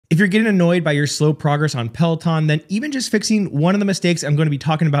If you're getting annoyed by your slow progress on Peloton, then even just fixing one of the mistakes I'm going to be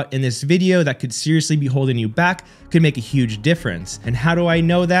talking about in this video that could seriously be holding you back could make a huge difference. And how do I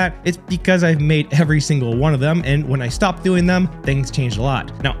know that? It's because I've made every single one of them, and when I stopped doing them, things changed a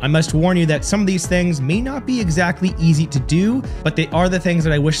lot. Now, I must warn you that some of these things may not be exactly easy to do, but they are the things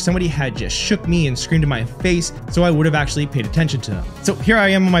that I wish somebody had just shook me and screamed in my face so I would have actually paid attention to them. So here I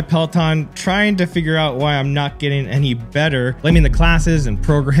am on my Peloton trying to figure out why I'm not getting any better, blaming the classes and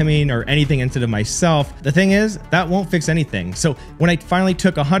programming or anything instead of myself. The thing is, that won't fix anything. So when I finally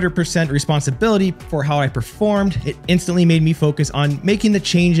took 100% responsibility for how I performed, it instantly made me focus on making the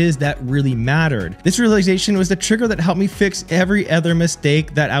changes that really mattered. This realization was the trigger that helped me fix every other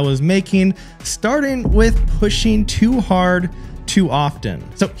mistake that I was making, starting with pushing too hard too often.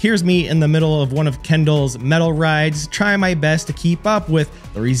 So here's me in the middle of one of Kendall's metal rides, trying my best to keep up with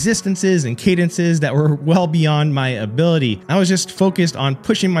the resistances and cadences that were well beyond my ability. I was just focused on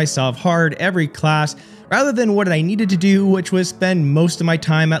pushing myself hard every class, rather than what I needed to do, which was spend most of my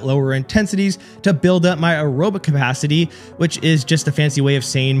time at lower intensities to build up my aerobic capacity, which is just a fancy way of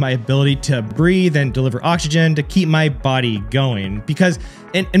saying my ability to breathe and deliver oxygen to keep my body going. Because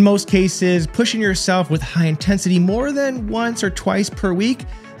in most cases, pushing yourself with high intensity more than once or twice per week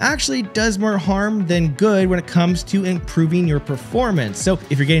actually does more harm than good when it comes to improving your performance. So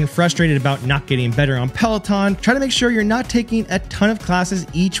if you're getting frustrated about not getting better on Peloton, try to make sure you're not taking a ton of classes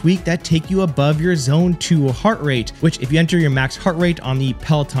each week that take you above your zone 2 heart rate, which if you enter your max heart rate on the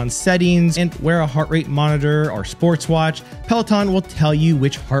Peloton settings and wear a heart rate monitor or sports watch, Peloton will tell you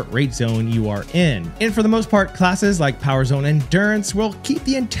which heart rate zone you are in. And for the most part, classes like Power Zone Endurance will keep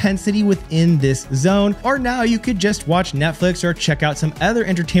the intensity within this zone, or now you could just watch Netflix or check out some other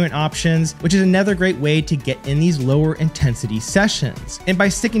entertainment options, which is another great way to get in these lower intensity sessions. And by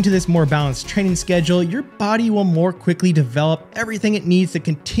sticking to this more balanced training schedule, your body will more quickly develop everything it needs to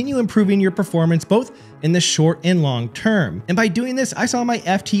continue improving your performance, both in the short and long term. And by doing this, I saw my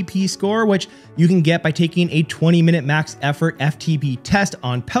FTP score, which you can get by taking a 20-minute max effort FTP test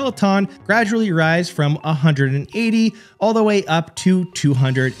on Peloton, gradually rise from 180 all the way up to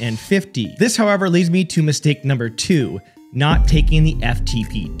 250. This, however, leads me to mistake number 2. Not taking the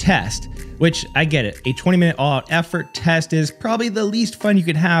FTP test, which I get it. A 20-minute all-out effort test is probably the least fun you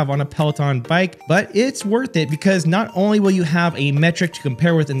could have on a Peloton bike, but it's worth it because not only will you have a metric to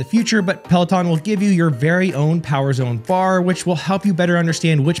compare with in the future, but Peloton will give you your very own Power Zone bar, which will help you better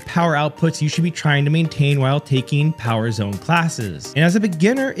understand which power outputs you should be trying to maintain while taking Power Zone classes. And as a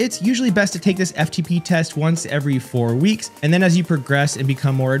beginner, it's usually best to take this FTP test once every 4 weeks, and then as you progress and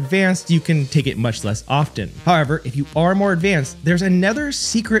become more advanced, you can take it much less often. However, if you are more advanced, there's another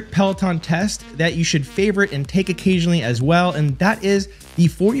secret Peloton test that you should favorite and take occasionally as well, and that is the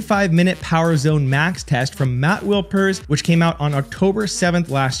 45-minute Power Zone Max test from Matt Wilpers, which came out on October 7th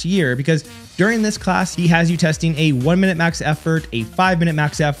last year, because during this class, he has you testing a 1-minute max effort, a 5-minute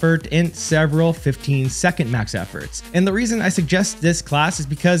max effort, and several 15-second max efforts. And the reason I suggest this class is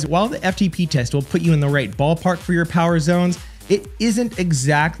because while the FTP test will put you in the right ballpark for your power zones, it isn't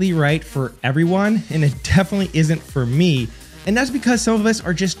exactly right for everyone, and it definitely isn't for me. And that's because some of us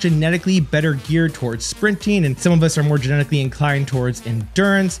are just genetically better geared towards sprinting, and some of us are more genetically inclined towards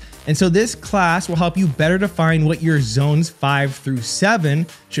endurance. And so this class will help you better define what your zones 5 through 7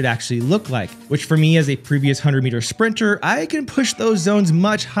 should actually look like, which for me as a previous 100-meter sprinter, I can push those zones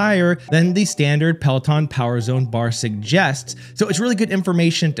much higher than the standard Peloton Power Zone bar suggests. So it's really good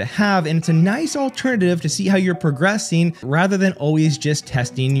information to have, and it's a nice alternative to see how you're progressing rather than always just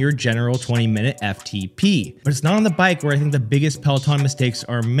testing your general 20-minute FTP. But it's not on the bike where I think the biggest Peloton mistakes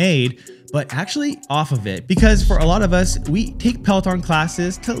are made, but actually off of it. Because for a lot of us, we take Peloton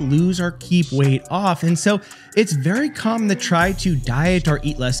classes to lose or keep weight off. And so it's very common to try to diet or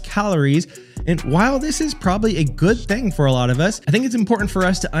eat less calories. And while this is probably a good thing for a lot of us, I think it's important for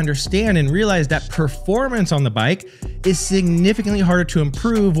us to understand and realize that performance on the bike is significantly harder to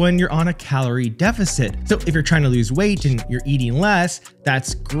improve when you're on a calorie deficit. So if you're trying to lose weight and you're eating less,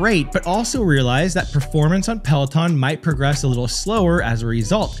 that's great, but also realize that performance on Peloton might progress a little slower as a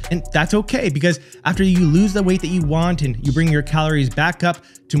result. And that's okay, because after you lose the weight that you want and you bring your calories back up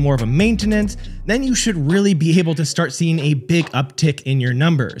to more of a maintenance, then you should really be able to start seeing a big uptick in your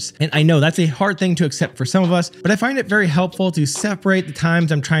numbers. And I know that's a hard thing to accept for some of us, but I find it very helpful to separate the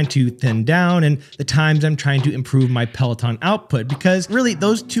times I'm trying to thin down and the times I'm trying to improve my Peloton output, because really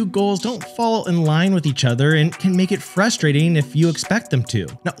those two goals don't fall in line with each other and can make it frustrating if you expect them to.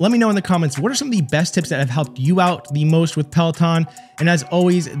 Now, let me know in the comments, what are some of the best tips that have helped you out the most with Peloton? And as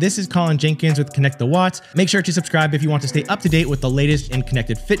always, this is Colin Jenkins with Connect the Watts. Make sure to subscribe if you want to stay up to date with the latest in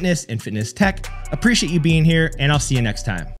connected fitness and fitness tech. Appreciate you being here, and I'll see you next time.